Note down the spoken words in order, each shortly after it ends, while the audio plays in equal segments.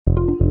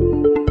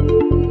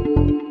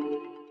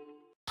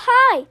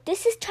Hi,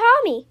 this is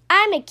Tommy.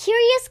 I'm a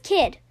curious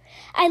kid.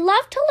 I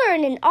love to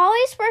learn and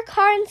always work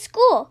hard in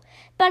school,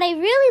 but I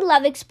really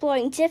love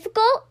exploring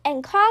difficult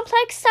and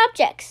complex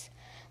subjects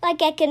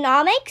like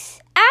economics,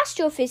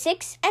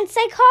 astrophysics, and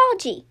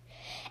psychology.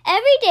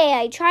 Every day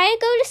I try to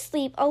go to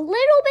sleep a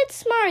little bit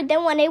smarter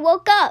than when I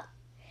woke up.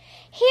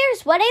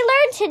 Here's what I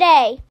learned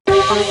today.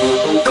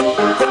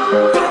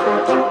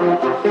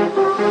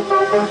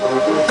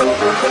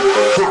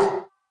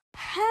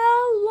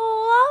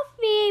 Hello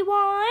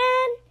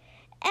everyone,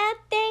 and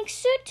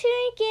thanks for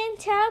tuning in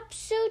to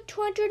episode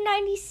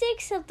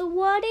 296 of the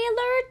What I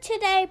Learned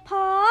Today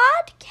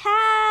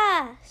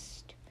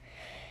podcast.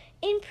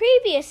 In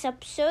previous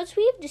episodes,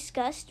 we have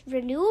discussed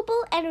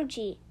renewable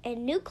energy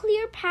and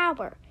nuclear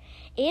power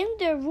and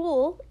their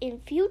role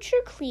in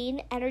future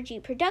clean energy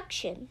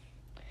production.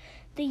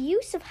 The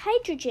use of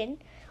hydrogen,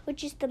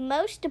 which is the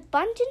most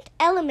abundant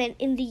element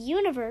in the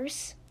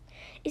universe,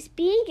 is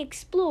being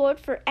explored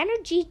for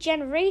energy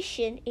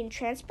generation in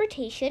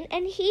transportation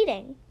and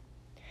heating.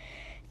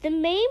 The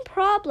main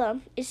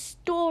problem is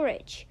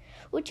storage,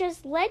 which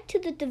has led to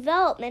the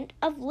development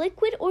of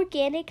liquid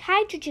organic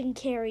hydrogen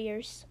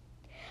carriers.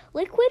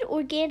 Liquid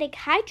organic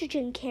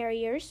hydrogen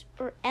carriers,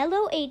 or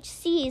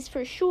LOHCs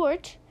for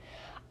short,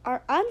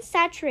 are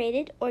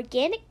unsaturated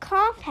organic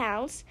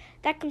compounds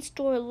that can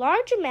store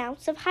large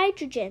amounts of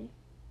hydrogen.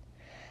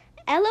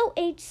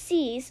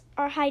 LOHCs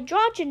are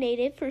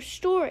hydrogenated for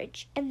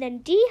storage and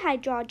then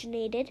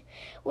dehydrogenated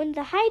when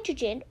the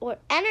hydrogen or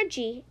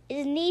energy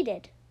is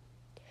needed.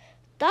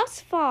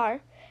 Thus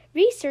far,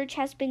 research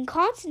has been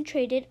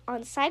concentrated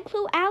on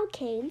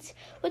cycloalkanes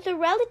with a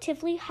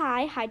relatively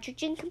high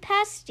hydrogen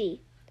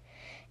capacity.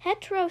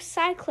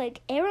 Heterocyclic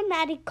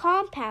aromatic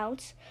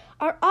compounds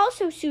are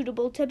also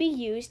suitable to be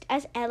used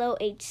as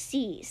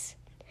LOHCs.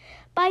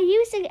 By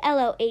using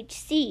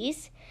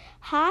LOHCs,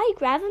 high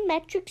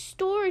gravimetric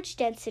storage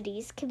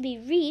densities can be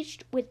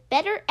reached with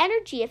better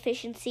energy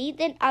efficiency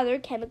than other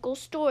chemical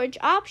storage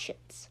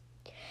options.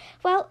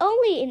 While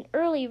only in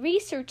early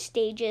research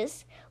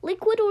stages,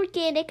 liquid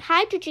organic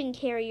hydrogen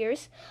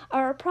carriers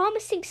are a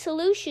promising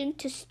solution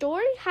to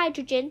storing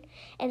hydrogen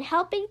and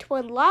helping to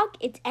unlock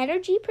its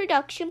energy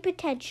production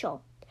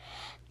potential.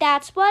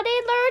 That's what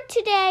I learned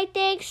today.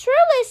 Thanks for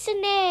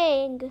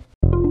listening.